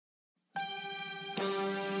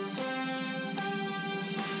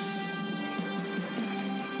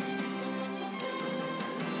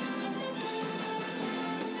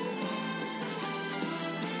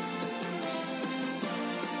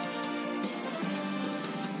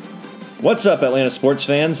What's up, Atlanta sports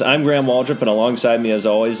fans? I'm Graham Waldrop, and alongside me, as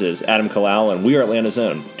always, is Adam Kalal, and we are Atlanta's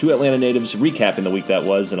own. Two Atlanta natives recapping the week that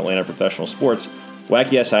was in Atlanta professional sports,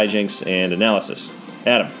 wacky ass hijinks, and analysis.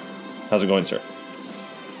 Adam, how's it going, sir?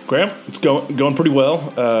 Graham, it's going pretty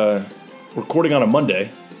well. Recording on a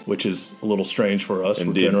Monday, which is a little strange for us.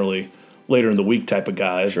 Indeed. We're generally later in the week type of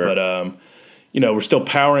guys, Sure. but we're still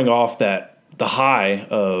powering off the high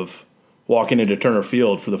of walking into Turner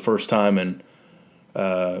Field for the first time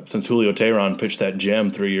since Julio Teheran pitched that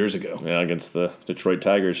gem 3 years ago. Yeah, against the Detroit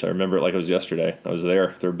Tigers. I remember it like it was yesterday. I was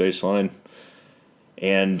there, third baseline.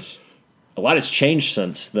 And a lot has changed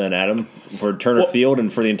since then, Adam, for Turner Field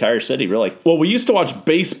and for the entire city, really. Well, we used to watch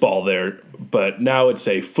baseball there, but now it's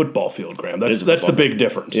a football field, Graham. That's the big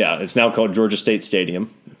difference. Yeah, it's now called Georgia State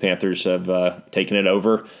Stadium. The Panthers have taken it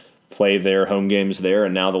over, play their home games there,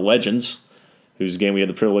 and now the Legends, whose game we had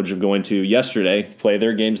the privilege of going to yesterday, play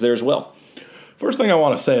their games there as well. First thing I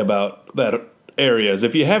want to say about that area is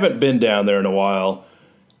if you haven't been down there in a while,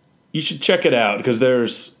 you should check it out because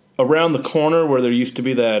there's around the corner where there used to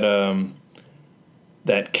be that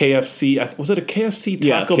KFC. Was it a KFC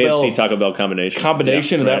Taco Bell? KFC Taco Bell combination.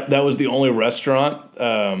 Combination. Yeah, right. That was the only restaurant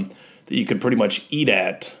that you could pretty much eat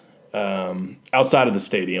at outside of the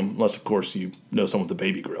stadium, unless of course you know someone with a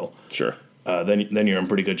baby grill. Sure. Then you're in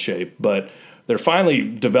pretty good shape. But they're finally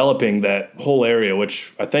developing that whole area,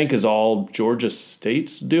 which I think is all Georgia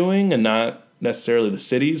State's doing and not necessarily the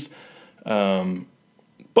city's. But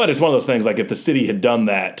it's one of those things, like if the city had done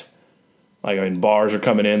that, bars are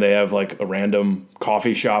coming in, they have like a random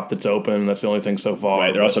coffee shop that's open. That's the only thing so far.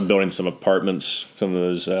 Right, they're also building some apartments, some of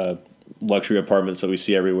those luxury apartments that we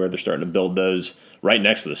see everywhere. They're starting to build those right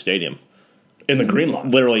next to the stadium. In the green lot.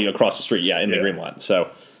 Literally across the street, in the green lot.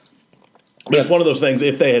 So but it's one of those things,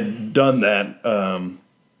 if they had done that,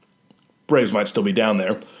 Braves might still be down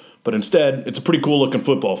there. But instead, it's a pretty cool-looking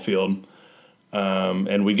football field.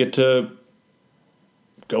 And we get to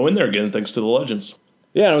go in there again thanks to the Legends.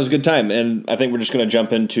 yeah, it was a good time. And I think we're just going to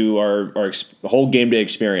jump into our whole game day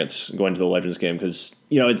experience going to the Legends game because,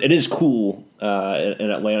 it is cool in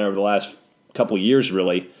Atlanta over the last couple of years,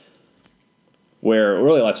 really,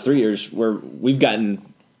 last 3 years, where we've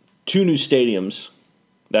gotten two new stadiums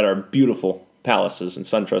that are beautiful palaces in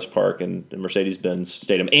SunTrust Park and Mercedes-Benz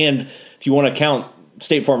Stadium. And if you want to count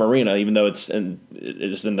State Farm Arena, even though it's in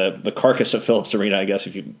the carcass of Phillips Arena, I guess,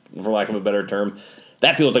 for lack of a better term,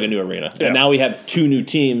 that feels like a new arena. Yeah. And now we have two new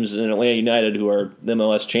teams in Atlanta United who are the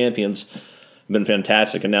MLS champions. Been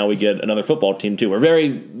fantastic. And now we get another football team, too. We're very,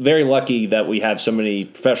 very lucky that we have so many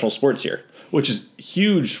professional sports here. Which is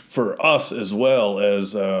huge for us as well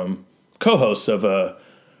as co-hosts of a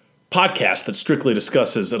podcast that strictly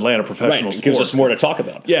discusses Atlanta professional sports. It gives us more to talk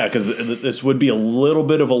about. Yeah, because this would be a little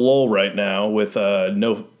bit of a lull right now with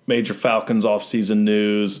no major Falcons offseason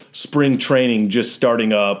news, spring training just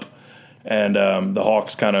starting up, and the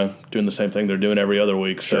Hawks kind of doing the same thing they're doing every other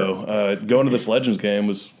week. Sure. So going to this Legends game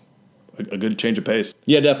was a good change of pace.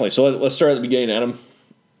 Yeah, definitely. So let's start at the beginning, Adam.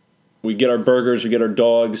 We get our burgers, we get our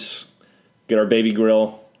dogs, get our baby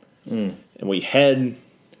grill, and we head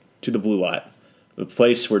to the Blue Lot. The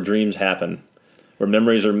place where dreams happen, where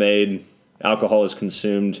memories are made, alcohol is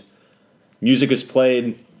consumed, music is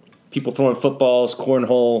played, people throwing footballs,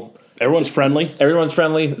 cornhole. Everyone's friendly. Everyone's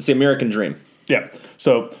friendly. It's the American dream. Yeah.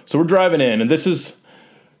 So we're driving in, and this is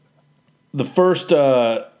the first.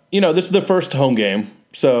 This is the first home game.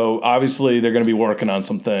 So obviously they're going to be working on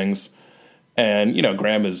some things, and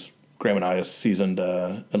Graham and I, as seasoned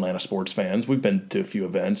Atlanta sports fans, we've been to a few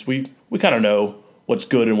events. We kind of know what's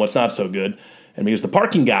good and what's not so good. And because the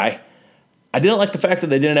parking guy, I didn't like the fact that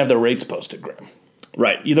they didn't have their rates posted, Graham.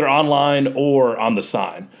 Right. Either online or on the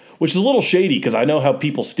sign, which is a little shady because I know how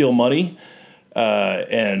people steal money.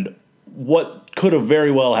 And what could have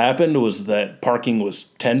very well happened was that parking was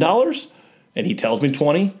 $10, and he tells me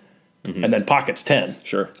 $20, and then pockets 10.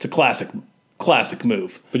 Sure. It's a classic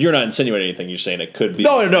move. But you're not insinuating anything. You're saying it could be.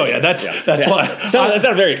 No. Yeah, that's why. That's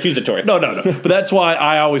not very accusatory. No. But that's why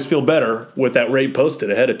I always feel better with that rate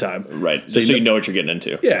posted ahead of time. Right. So you know what you're getting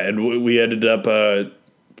into. Yeah, and we ended up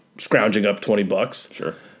scrounging up $20.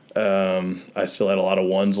 Sure. I still had a lot of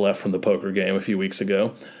ones left from the poker game a few weeks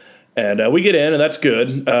ago. And we get in, and that's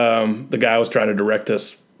good. The guy was trying to direct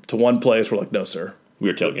us to one place. We're like, no, sir. We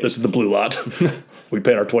were tailgating. This is the Blue Lot. We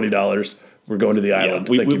paid our $20. We're going to the island.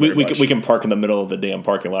 We can park in the middle of the damn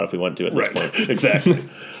parking lot if we want to at this point. Exactly.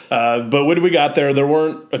 But when we got there, there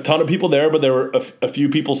weren't a ton of people there, but there were a few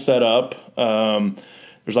people set up.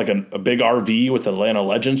 There's like a big RV with Atlanta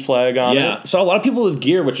Legends flag on it. Yeah, saw a lot of people with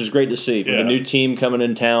gear, which was great to see. From the new team coming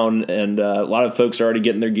in town, and a lot of folks are already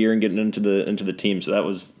getting their gear and getting into the team. So that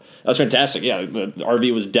was fantastic. Yeah, the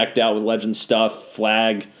RV was decked out with Legends stuff,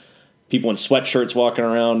 flag, people in sweatshirts walking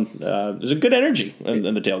around. There's a good energy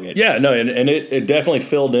in the tailgate. Yeah, no, and it definitely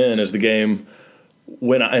filled in as the game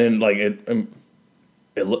went on, and like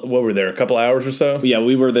what were we there, a couple hours or so? Yeah,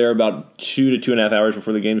 we were there about 2 to 2.5 hours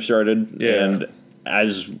before the game started. Yeah. And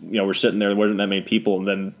as we're sitting there wasn't that many people, and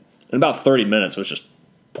then in about 30 minutes it was just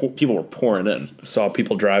people were pouring in. Saw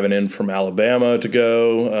people driving in from Alabama to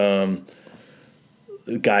go.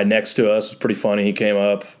 The guy next to us was pretty funny. He came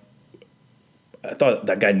up. I thought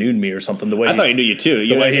that guy knew me or something. The way I thought he knew you too.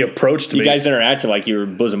 The way he approached me. You guys interacted like you were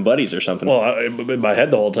bosom buddies or something. Well, in my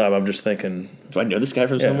head the whole time I'm just thinking, do I know this guy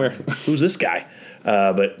from somewhere? Who's this guy?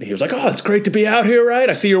 But he was like, "Oh, it's great to be out here, right?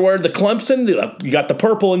 I see you're wearing the Clemson. You got the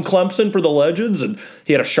purple in Clemson for the Legends." And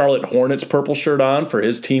he had a Charlotte Hornets purple shirt on for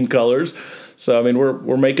his team colors. So, I mean,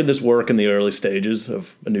 we're making this work in the early stages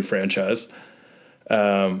of a new franchise.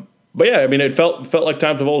 But yeah, I mean, it felt like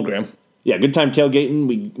times of old, Graham. Yeah, good time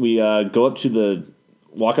tailgating. We go up to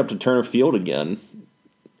walk up to Turner Field again,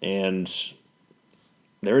 and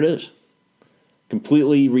there it is,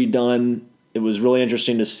 completely redone. It was really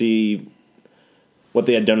interesting to see what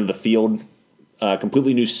they had done to the field.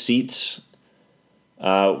 Completely new seats,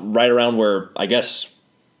 right around where I guess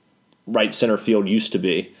right center field used to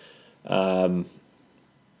be. It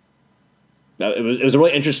was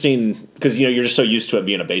really interesting because you're just so used to it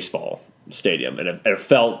being a baseball stadium, and it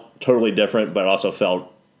felt totally different, but it also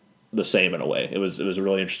felt the same in a way. It was a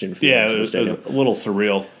really interesting feeling. Yeah, it was a little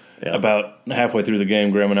surreal. Yeah. About halfway through the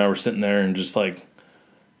game, Graham and I were sitting there and just like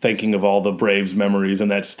thinking of all the Braves memories in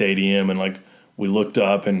that stadium, and like we looked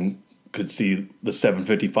up and could see the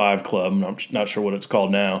 755 Club. I'm not sure what it's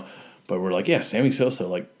called now, but we're like, yeah, Sammy Sosa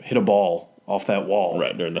like hit a ball off that wall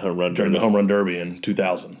during the home run derby in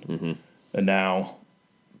 2000. Mm-hmm. And now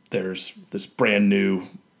there's this brand new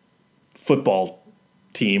football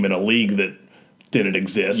team in a league that didn't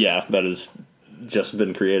exist. Yeah, that has just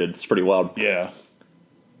been created. It's pretty wild. Yeah.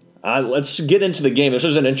 Let's get into the game. This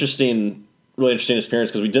was an really interesting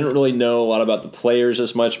experience because we didn't really know a lot about the players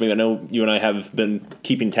as much. I mean, I know you and I have been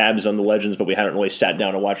keeping tabs on the Legends, but we haven't really sat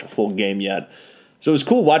down and watched a full game yet. So it was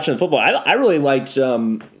cool watching the football. I really liked,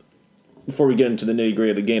 before we get into the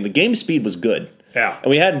nitty-gritty of the game speed was good. Yeah.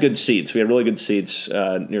 And we had good seats. We had really good seats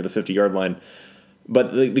near the 50-yard line.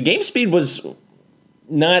 But the game speed was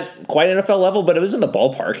not quite NFL level, but it was in the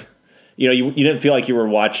ballpark. You didn't feel like you were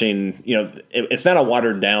watching, it's not a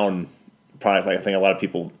watered-down product like I think a lot of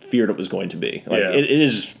people feared it was going to be. It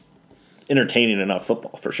is entertaining enough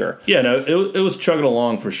football, for sure. Yeah, no, it was chugging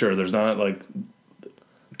along for sure. There's not, like,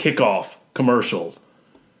 kickoff, commercials,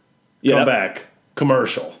 comeback,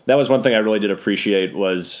 commercial. That was one thing I really did appreciate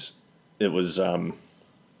was it was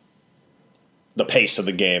the pace of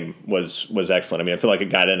the game was excellent. I mean, I feel like it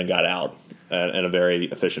got in and got out in a very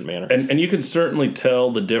efficient manner. And you can certainly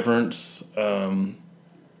tell the difference in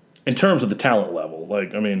terms of the talent level.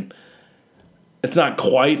 Like, I mean, it's not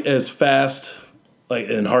quite as fast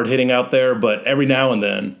and hard hitting out there, but every now and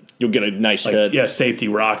then you'll get a nice hit. Yeah, safety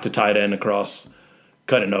rock to tight end across,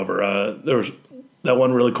 cutting over. There was that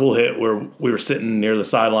one really cool hit where we were sitting near the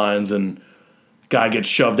sidelines and guy gets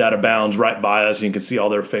shoved out of bounds right by us, and you could see all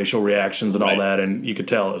their facial reactions and all that, and you could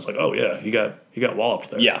tell it was like, oh yeah, he got walloped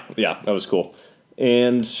there. Yeah, that was cool.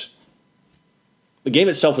 And the game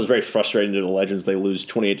itself was very frustrating to the Legends. They lose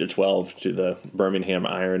 28-12 to the Birmingham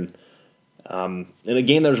Iron. In a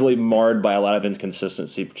game that was really marred by a lot of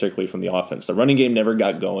inconsistency, particularly from the offense. The running game never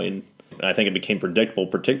got going, and I think it became predictable,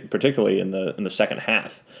 particularly in the second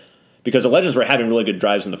half, because the Legends were having really good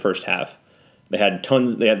drives in the first half. They had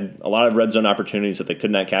a lot of red zone opportunities that they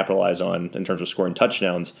could not capitalize on in terms of scoring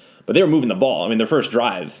touchdowns, but they were moving the ball. I mean, their first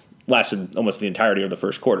drive lasted almost the entirety of the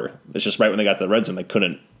first quarter. It's just right when they got to the red zone, they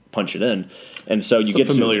couldn't punch it in. And so it's a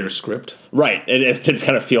familiar script. Right. It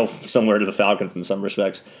kind of feel similar to the Falcons in some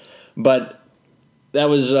respects. But that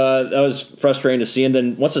was frustrating to see. And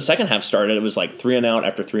then once the second half started, it was like 3-and-out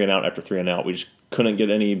after 3-and-out after 3-and-out. We just couldn't get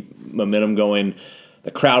any momentum going. The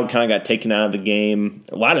crowd kind of got taken out of the game.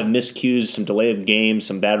 A lot of miscues, some delay of games,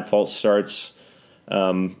 some bad false starts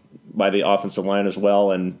by the offensive line as well.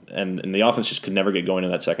 And the offense just could never get going in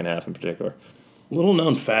that second half in particular. Little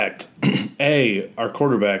known fact, our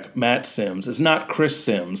quarterback, Matt Sims, is not Chris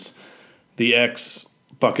Sims, the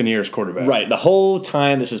ex-Buccaneers quarterback. Right. The whole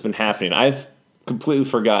time this has been happening, I've completely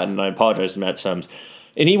forgotten. I apologize to Matt Sims.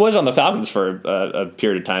 And he was on the Falcons for a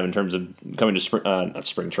period of time in terms of coming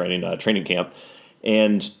to training camp.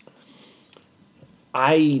 And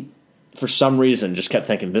I for some reason, just kept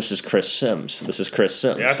thinking, this is Chris Sims. This is Chris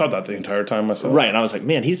Sims. Yeah, I thought that the entire time myself. Right, and I was like,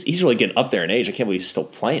 man, he's really getting up there in age. I can't believe he's still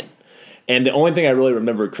playing. And the only thing I really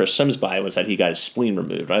remember Chris Sims by was that he got his spleen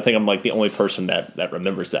removed. And I think I'm like the only person that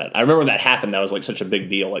remembers that. I remember when that happened, that was like such a big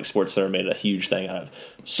deal. Like SportsCenter made a huge thing out of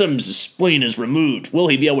Sims' spleen is removed. Will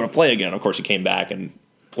he be able to play again? Of course, he came back and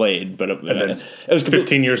played, but it was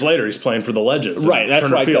 15 years later, he's playing for the Legends. Right, that's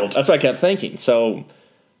what I kept thinking. So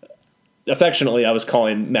affectionately, I was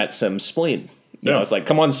calling Matt Sims spleen. I was like,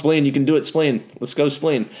 come on, spleen, you can do it, spleen. Let's go,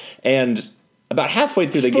 spleen. And about halfway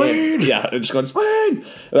through the game, just going, spleen.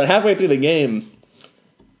 About halfway through the game,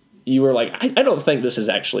 you were like, I don't think this is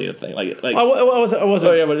actually a thing. Like I wasn't.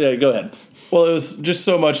 Oh, yeah, go ahead. Well, it was just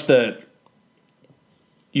so much that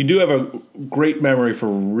you do have a great memory for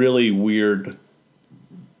really weird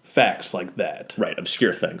facts like that. Right,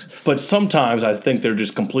 obscure things. But sometimes I think they're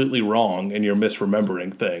just completely wrong and you're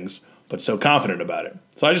misremembering things, but so confident about it.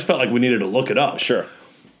 So I just felt like we needed to look it up. Sure.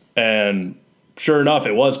 And sure enough,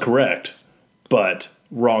 it was correct, but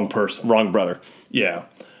wrong person. Wrong brother. Yeah.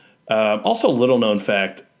 Also, little known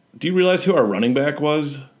fact, do you realize who our running back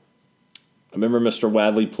was? I remember Mr.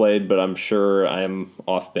 Wadley played, but I'm sure I'm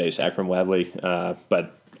off base. Akram Wadley.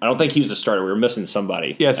 But I don't think he was a starter. We were missing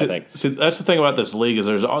somebody. Yeah, I think. So that's the thing about this league is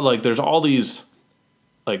there's all these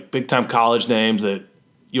like big time college names that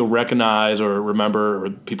you'll recognize or remember, or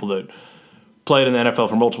people that played in the NFL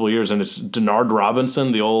for multiple years, and it's Denard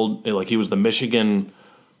Robinson, the old he was the Michigan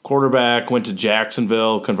quarterback, went to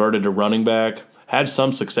Jacksonville, converted to running back, had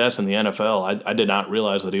some success in the NFL. I did not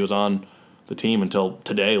realize that he was on the team until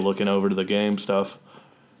today, looking over to the game stuff.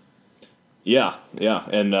 Yeah,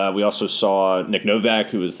 and we also saw Nick Novak,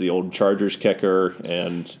 who was the old Chargers kicker,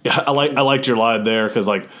 and yeah, I liked your line there because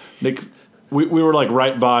Nick, we were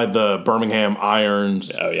right by the Birmingham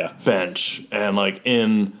Irons bench, and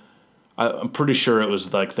I'm pretty sure it was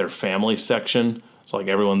their family section, so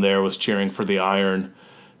everyone there was cheering for the Iron,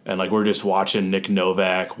 and we're just watching Nick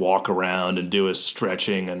Novak walk around and do his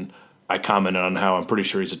stretching, and I commented on how I'm pretty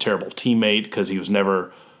sure he's a terrible teammate because he was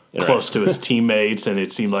never close to his teammates, and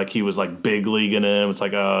it seemed like he was big leaguing him. It's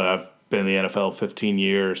I've been in the NFL 15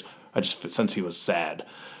 years. I just sense he was sad,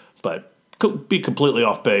 but could be completely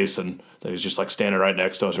off base, and that he was just standing right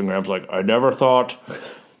next to us. And Graham's I never thought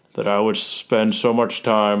that I would spend so much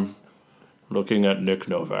time looking at Nick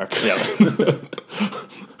Novak. Yeah,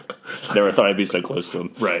 never thought I'd be so close to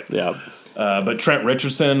him. Right. Yeah, but Trent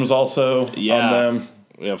Richardson was also on them.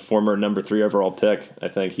 Yeah, former number 3 overall pick. I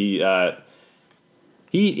think he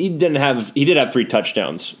did have 3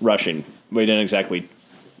 touchdowns rushing, but he didn't exactly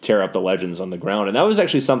tear up the Legends on the ground. And that was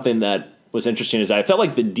actually something that was interesting. Is I felt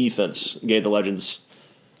like the defense gave the Legends,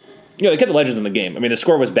 they kept the Legends in the game. I mean, the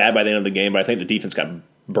score was bad by the end of the game, but I think the defense got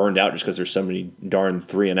burned out just because there's so many darn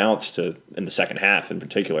 3-and-outs in the second half in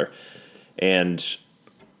particular. And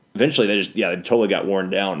eventually they totally got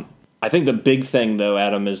worn down. I think the big thing though,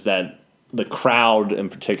 Adam, is that the crowd in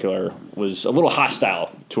particular was a little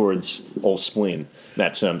hostile towards old spleen,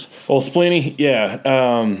 Matt Sims. Old Spleeny, yeah.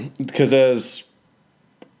 Because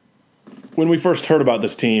when we first heard about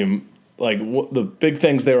this team, the big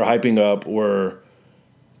things they were hyping up were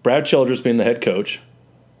Brad Childress being the head coach,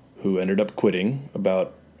 who ended up quitting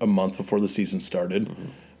about a month before the season started,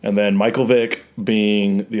 and then Michael Vick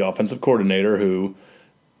being the offensive coordinator, who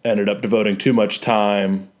ended up devoting too much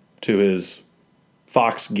time to his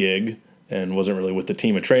Fox gig and wasn't really with the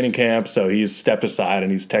team at training camp, so he's stepped aside,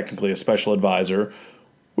 and he's technically a special advisor.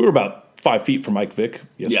 We were about 5 feet from Mike Vick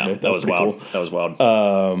yesterday. Yeah, that was wild. Cool. That was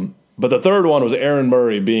wild. But the third one was Aaron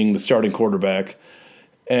Murray being the starting quarterback,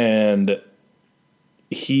 and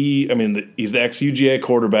he's the ex-UGA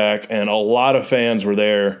quarterback, and a lot of fans were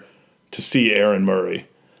there to see Aaron Murray.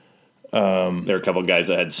 There were a couple of guys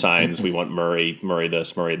that had signs, we want Murray, Murray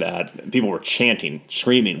this, Murray that. People were chanting,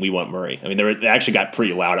 screaming, we want Murray. I mean, they actually got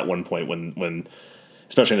pretty loud at one point when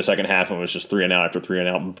especially in the second half when it was just 3-and-out after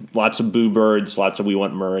 3-and-out. Lots of boo birds, lots of we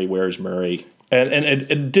want Murray, where's Murray? And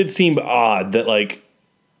it did seem odd that,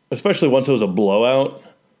 especially once it was a blowout,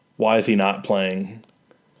 why is he not playing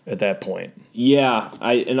at that point? Yeah,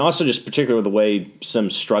 and also just particularly with the way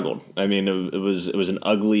Sims struggled. I mean, it was an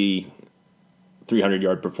ugly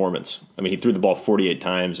 300-yard performance. I mean, he threw the ball 48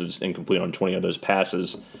 times. It was incomplete on 20 of those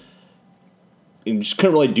passes. He just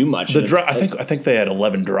couldn't really do much. I think they had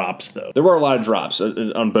 11 drops, though. There were a lot of drops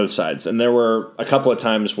on both sides, and there were a couple of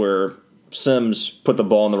times where Sims put the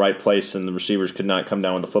ball in the right place and the receivers could not come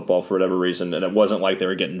down with the football for whatever reason, and it wasn't like they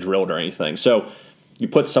were getting drilled or anything. So you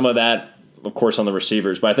put some of that, of course, on the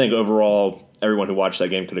receivers, but I think overall everyone who watched that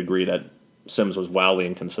game could agree that Sims was wildly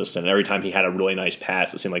inconsistent. Every time he had a really nice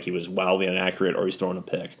pass, it seemed like he was wildly inaccurate or he's throwing a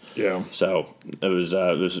pick. Yeah. So it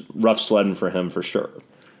was rough sledding for him for sure.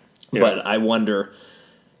 Yeah. But I wonder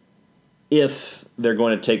if they're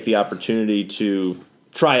going to take the opportunity to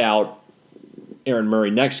try out Aaron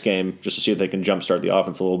Murray next game just to see if they can jumpstart the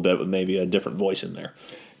offense a little bit with maybe a different voice in there.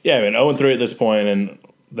 Yeah, I mean, 0-3 at this point, and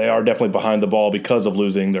they are definitely behind the ball because of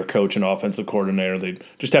losing their coach and offensive coordinator. They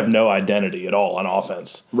just have no identity at all on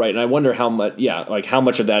offense. Right, and I wonder how much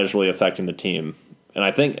of that is really affecting the team. And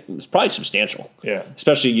I think it's probably substantial. Yeah.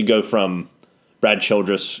 Especially you go from Brad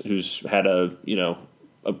Childress, who's had a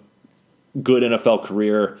good NFL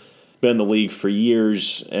career, been in the league for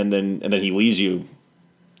years, and then he leaves you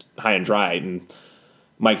high and dry. And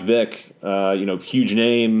Mike Vick, huge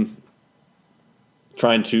name,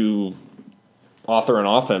 trying to author an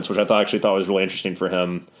offense, which I actually thought was really interesting for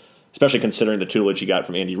him, especially considering the tutelage he got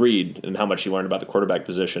from Andy Reid and how much he learned about the quarterback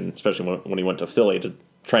position, especially when he went to Philly to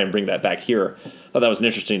try and bring that back here. I thought that was an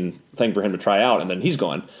interesting thing for him to try out, and then he's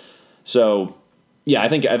gone. So, yeah, I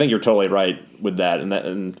think you're totally right with that,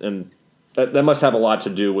 and that must have a lot to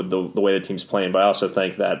do with the way the team's playing. But I also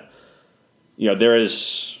think that there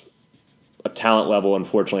is a talent level,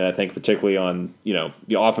 unfortunately, I think particularly on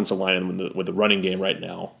the offensive line and with the running game right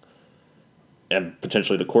now, and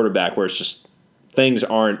potentially the quarterback, where it's just things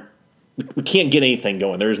aren't. We can't get anything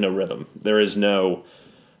going. There is no rhythm. There is no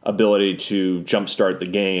ability to jumpstart the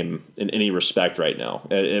game in any respect right now.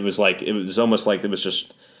 It was almost like it was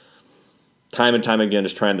just time and time again,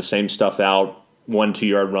 just trying the same stuff out, 1-2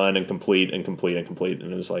 yard run and complete, and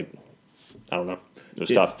it was like, I don't know. It was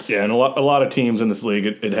tough. Yeah, and a lot of teams in this league,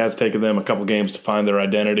 it has taken them a couple games to find their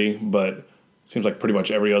identity, but it seems like pretty much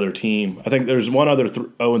every other team. I think there's one other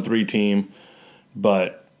 0-3 team,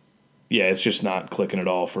 but yeah, it's just not clicking at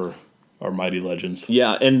all for our mighty legends.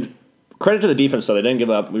 Yeah, and credit to the defense, though. They didn't give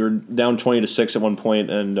up. We were down 20-6 at one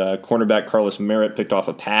point, and cornerback Carlos Merritt picked off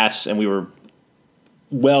a pass, and we were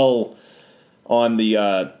well on the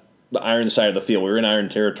iron side of the field. We were in iron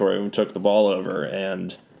territory when we took the ball over,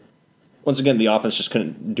 and once again, the offense just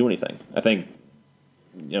couldn't do anything. I think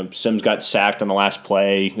Sims got sacked on the last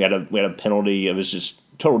play. We had a penalty. It was just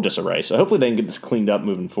total disarray. So hopefully they can get this cleaned up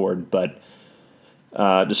moving forward. But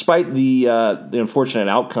despite the unfortunate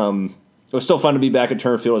outcome, it was still fun to be back at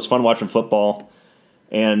Turner Field. It was fun watching football,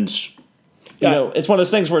 and it's one of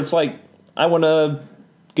those things where it's like I want to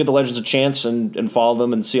give the Legends a chance and follow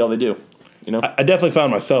them and see how they do. I definitely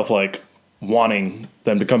found myself wanting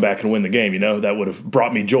them to come back and win the game. That would have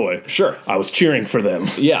brought me joy. Sure, I was cheering for them.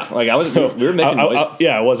 Yeah, we were making noise.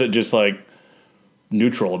 I wasn't just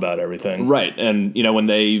neutral about everything. Right, and when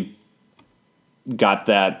they got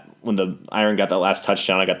that. When the Iron got that last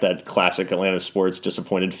touchdown, I got that classic Atlanta sports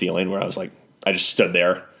disappointed feeling where I was like, I just stood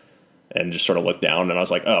there and just sort of looked down, and I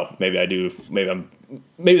was like, oh, maybe I do.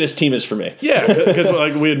 Maybe this team is for me. Yeah, because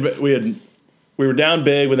we were down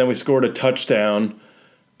big, but then we scored a touchdown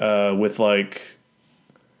with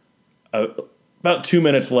about 2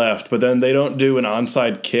 minutes left. But then they don't do an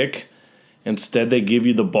onside kick. Instead, they give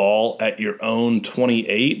you the ball at your own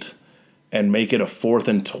 28 and make it a 4th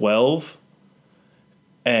and 12.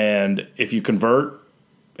 And if you convert,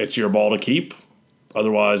 it's your ball to keep.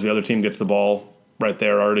 Otherwise, the other team gets the ball right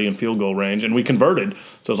there already in field goal range. And we converted.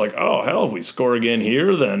 So it's like, oh, hell, if we score again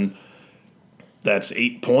here, then that's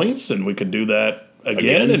 8 points. And we could do that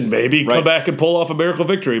again and maybe come back and pull off a miracle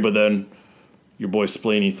victory. But then your boy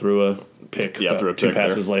Splaney threw a pick two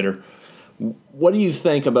passes later. What do you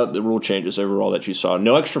think about the rule changes overall that you saw?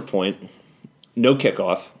 No extra point, no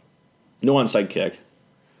kickoff, no onside kick.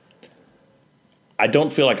 I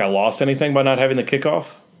don't feel like I lost anything by not having the kickoff.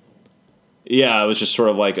 Yeah, it was just sort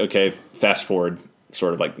of like, okay, fast forward,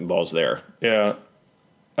 sort of like the ball's there. Yeah.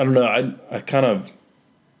 I don't know. I kind of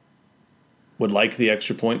would like the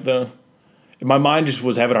extra point, though. My mind just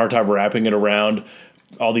was having a hard time wrapping it around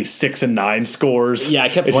all these 6 and 9 scores. Yeah, I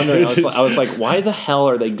kept wondering. I was like, why the hell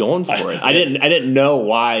are they going for it? I didn't know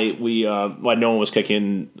why why no one was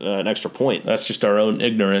kicking an extra point. That's just our own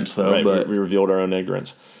ignorance, though. Right, but we revealed our own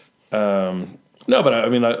ignorance. No, but I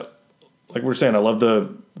mean, like we're saying, I love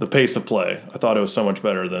the pace of play. I thought it was so much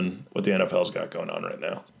better than what the NFL's got going on right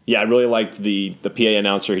now. Yeah, I really liked the PA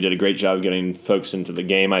announcer. He did a great job of getting folks into the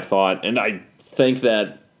game, I thought. And I think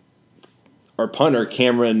that our punter,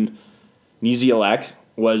 Cameron Nizialek,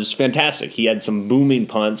 was fantastic. He had some booming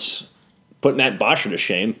punts, put Matt Bosher to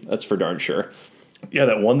shame. That's for darn sure. Yeah,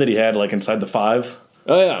 that one that he had inside the 5.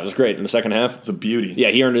 Oh, yeah, it was great in the second half. It's a beauty. Yeah,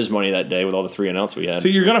 he earned his money that day with all the 3 and outs we had. So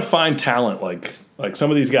you're going to find talent. Like some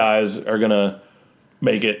of these guys are going to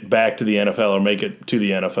make it back to the NFL or make it to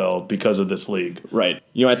the NFL because of this league. Right.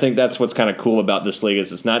 I think that's what's kind of cool about this league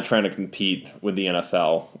is it's not trying to compete with the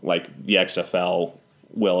NFL like the XFL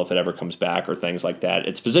will if it ever comes back or things like that.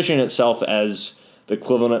 It's positioning itself as the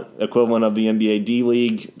equivalent of the NBA D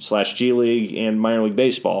League / G League and minor league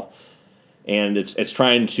baseball. And it's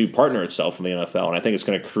trying to partner itself with the NFL, and I think it's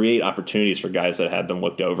going to create opportunities for guys that have been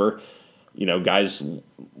looked over. Guys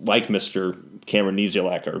like Mr. Cameron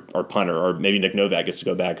Niziolek or punter, or maybe Nick Novak gets to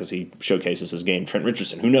go back because he showcases his game. Trent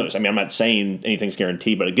Richardson, who knows? I mean, I'm not saying anything's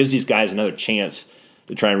guaranteed, but it gives these guys another chance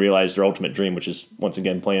to try and realize their ultimate dream, which is, once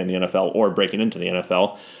again, playing in the NFL or breaking into the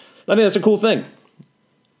NFL. I think that's a cool thing.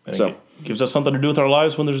 So it gives us something to do with our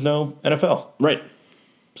lives when there's no NFL. Right.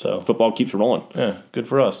 So football keeps rolling. Yeah, good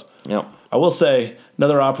for us. Yeah. I will say,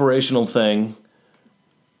 another operational thing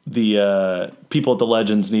the people at the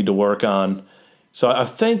Legends need to work on. So I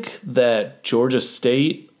think that Georgia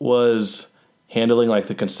State was handling like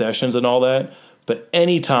the concessions and all that, but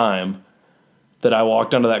any time that I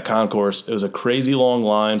walked onto that concourse, it was a crazy long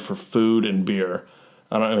line for food and beer.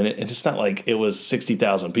 It's not like it was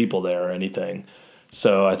 60,000 people there or anything.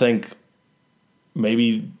 So I think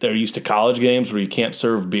maybe they're used to college games where you can't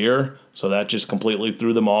serve beer, so that just completely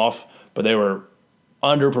threw them off. But they were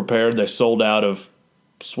underprepared. They sold out of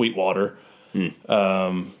Sweetwater.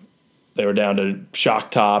 They were down to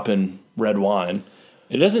Shock Top and red wine.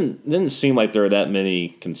 It didn't seem like there are that many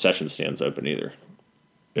concession stands open either.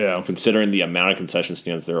 Yeah. Considering the amount of concession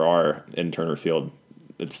stands there are in Turner Field,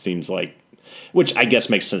 it seems like, which I guess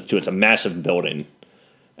makes sense too. It's a massive building,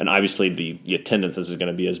 and obviously the attendance is going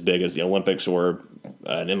to be as big as the Olympics or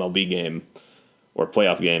an MLB game or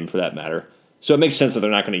playoff game for that matter. So it makes sense that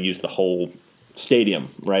they're not going to use the whole stadium,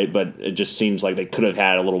 right? But it just seems like they could have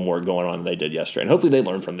had a little more going on than they did yesterday. And hopefully they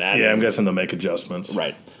learn from that. Yeah, I'm guessing they'll make adjustments.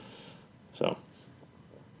 Right. So,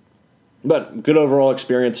 but good overall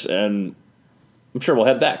experience, and I'm sure we'll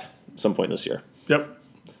head back at some point this year. Yep.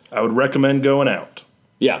 I would recommend going out.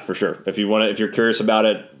 Yeah, for sure. If you're curious about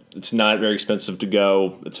it, it's not very expensive to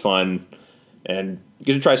go. It's fun, and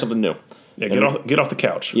get to try something new. Yeah, get off the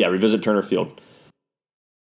couch. Yeah, revisit Turner Field.